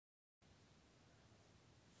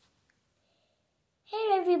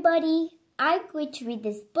everybody, I'm going to read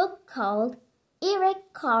this book called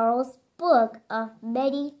Eric Carle's Book of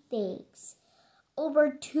Many Things.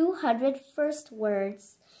 Over 200 first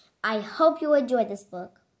words. I hope you enjoy this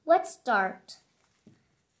book. Let's start.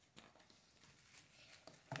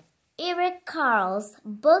 Eric Carle's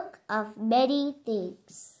Book of Many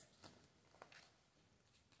Things.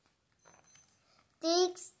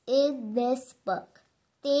 Things in this book.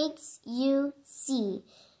 Things you see.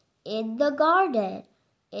 In the garden,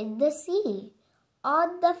 in the sea,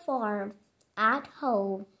 on the farm, at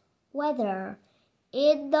home, weather,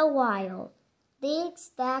 in the wild,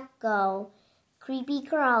 things that go, creepy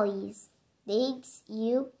crawlies, things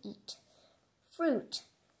you eat, fruit,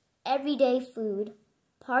 everyday food,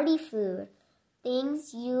 party food,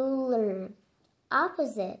 things you learn,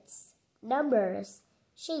 opposites, numbers,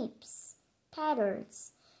 shapes,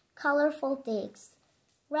 patterns, colorful things,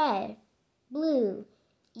 red, blue,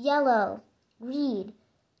 yellow, green,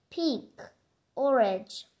 pink,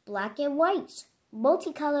 orange, black and white,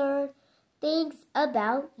 multicolored, things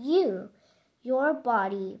about you, your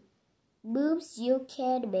body, moves you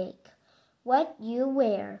can make, what you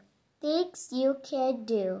wear, things you can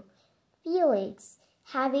do, feelings,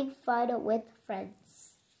 having fun with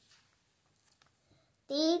friends,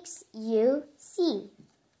 things you see.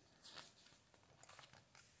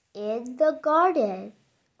 In the garden,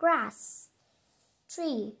 grass,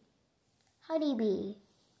 tree, honeybee,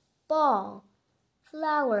 ball,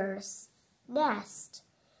 flowers, nest,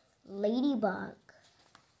 ladybug.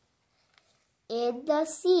 In the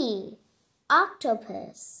sea,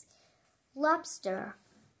 octopus, lobster,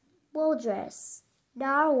 walrus,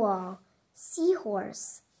 narwhal,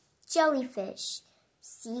 seahorse, jellyfish,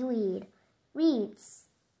 seaweed, reeds,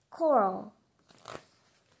 coral.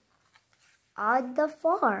 On the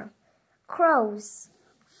farm, crows,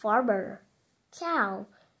 farmer, cow,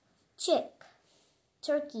 chick,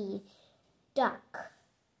 turkey, duck,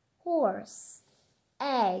 horse,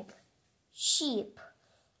 egg, sheep,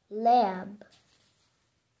 lamb.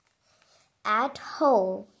 At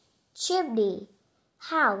home, chimney,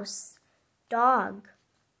 house, dog,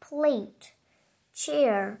 plate,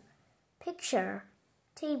 chair, picture,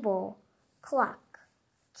 table, clock,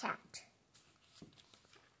 cat.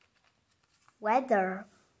 Weather,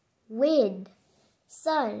 wind,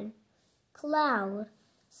 sun, cloud,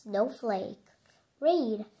 snowflake,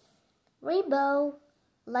 rain, rainbow,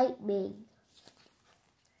 lightning.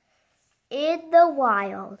 In the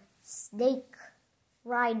wild, snake,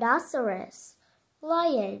 rhinoceros,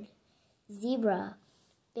 lion, zebra,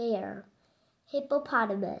 bear,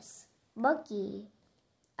 hippopotamus, monkey,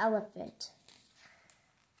 elephant.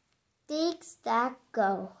 Things that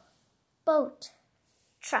go, boat,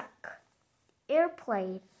 truck,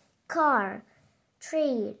 airplane, car,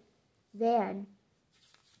 train, van.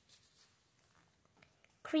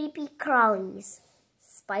 Creepy crawlies,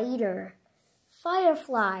 spider,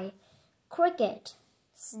 firefly, cricket,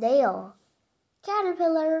 snail,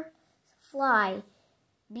 caterpillar, fly,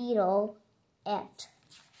 beetle, ant.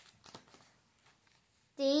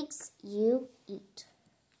 Things you eat.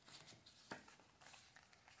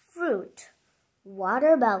 Fruit,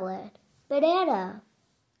 watermelon, banana,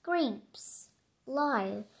 grapes,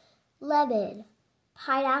 lime, lemon,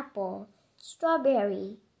 pineapple,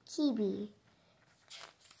 strawberry, kiwi.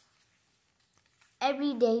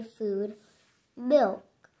 Everyday food, milk,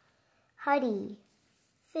 honey,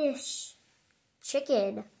 fish,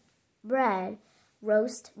 chicken, bread,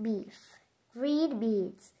 roast beef, green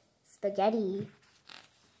beans, spaghetti.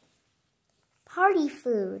 Party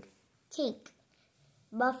food, cake,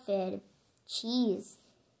 muffin, cheese,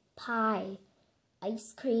 pie,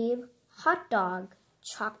 ice cream, hot dog,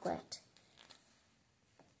 chocolate.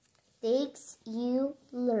 Things you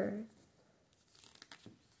learn.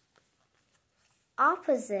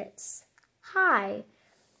 Opposites, high,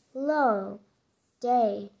 low,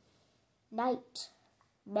 day, night,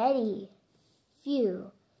 many,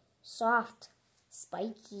 few, soft,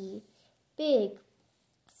 spiky, big,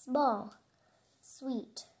 small,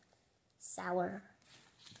 sweet, sour.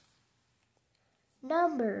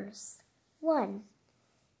 Numbers, 1,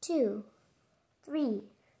 2, 3,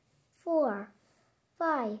 4,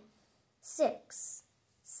 5, 6,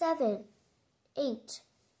 7, 8,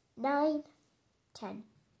 9, 10.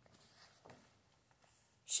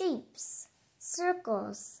 Shapes,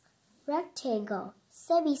 circles, rectangle,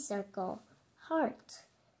 semicircle, heart,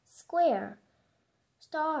 square,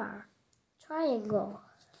 star, triangle.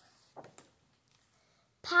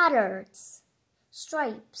 Patterns,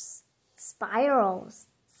 stripes, spirals,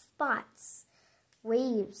 spots,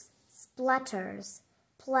 waves, splatters,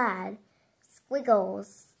 plaid,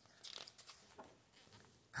 squiggles.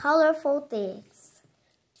 Colorful things,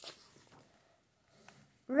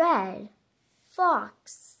 red,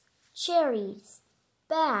 fox, cherries,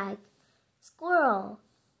 bag, squirrel,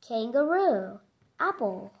 kangaroo,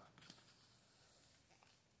 apple.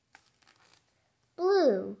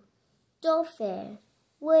 Blue, dolphin,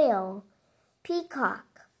 whale,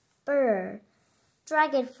 peacock, bird,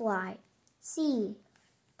 dragonfly, sea,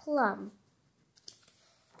 plum.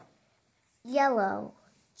 Yellow,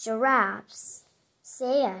 giraffes,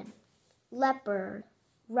 sand, leopard,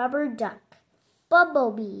 rubber duck,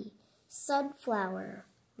 bumblebee, sunflower,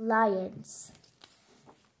 lions.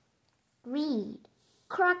 Reed,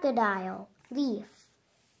 crocodile, leaf,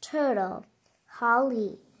 turtle,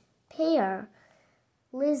 holly, pear,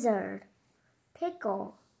 lizard,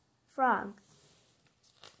 pickle, frog.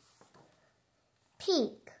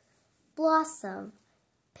 Pink, blossom,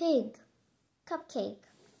 pig, cupcake,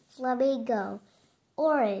 flamingo,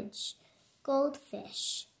 orange,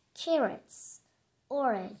 goldfish, carrots,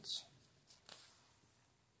 orange.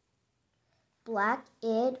 Black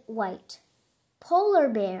and white, polar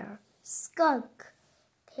bear, skunk,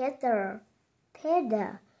 panther,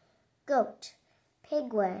 panda, goat,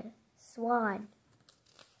 penguin, swan.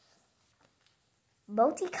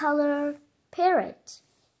 Multicolored parrot,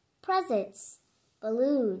 presents,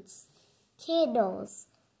 balloons, candles,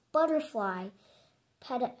 butterfly,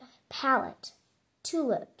 palette,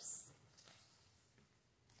 tulips.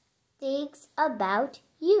 Things about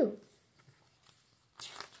you.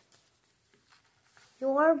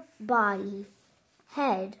 Your body,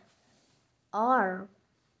 head, arm,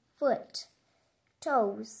 foot,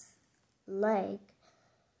 toes, leg,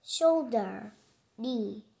 shoulder,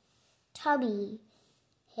 knee, tummy,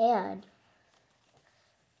 hand.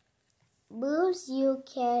 Moves you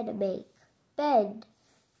can make: bend,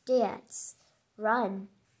 dance, run,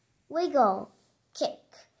 wiggle, kick,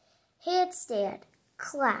 handstand,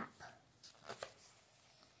 clap.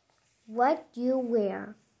 What you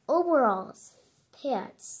wear: overalls,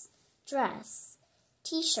 pants, dress,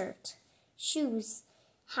 t-shirt, shoes,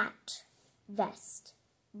 hat, vest,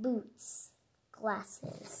 boots,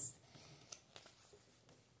 glasses.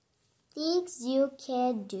 Things you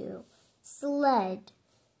can do: sled,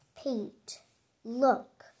 paint,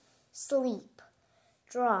 look, sleep,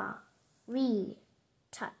 draw, read,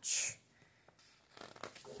 touch.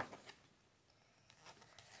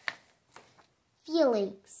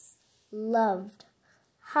 Feelings: loved,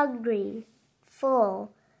 hungry,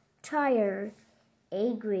 full, tired,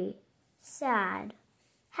 angry, sad,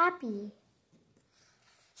 happy.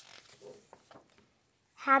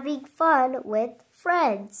 Having fun with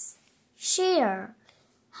friends: share,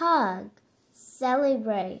 hug,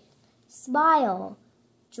 celebrate, smile,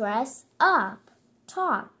 dress up,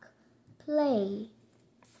 talk, play.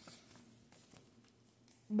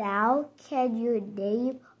 Now, can you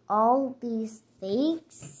name all these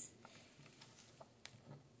things?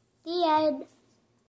 The end.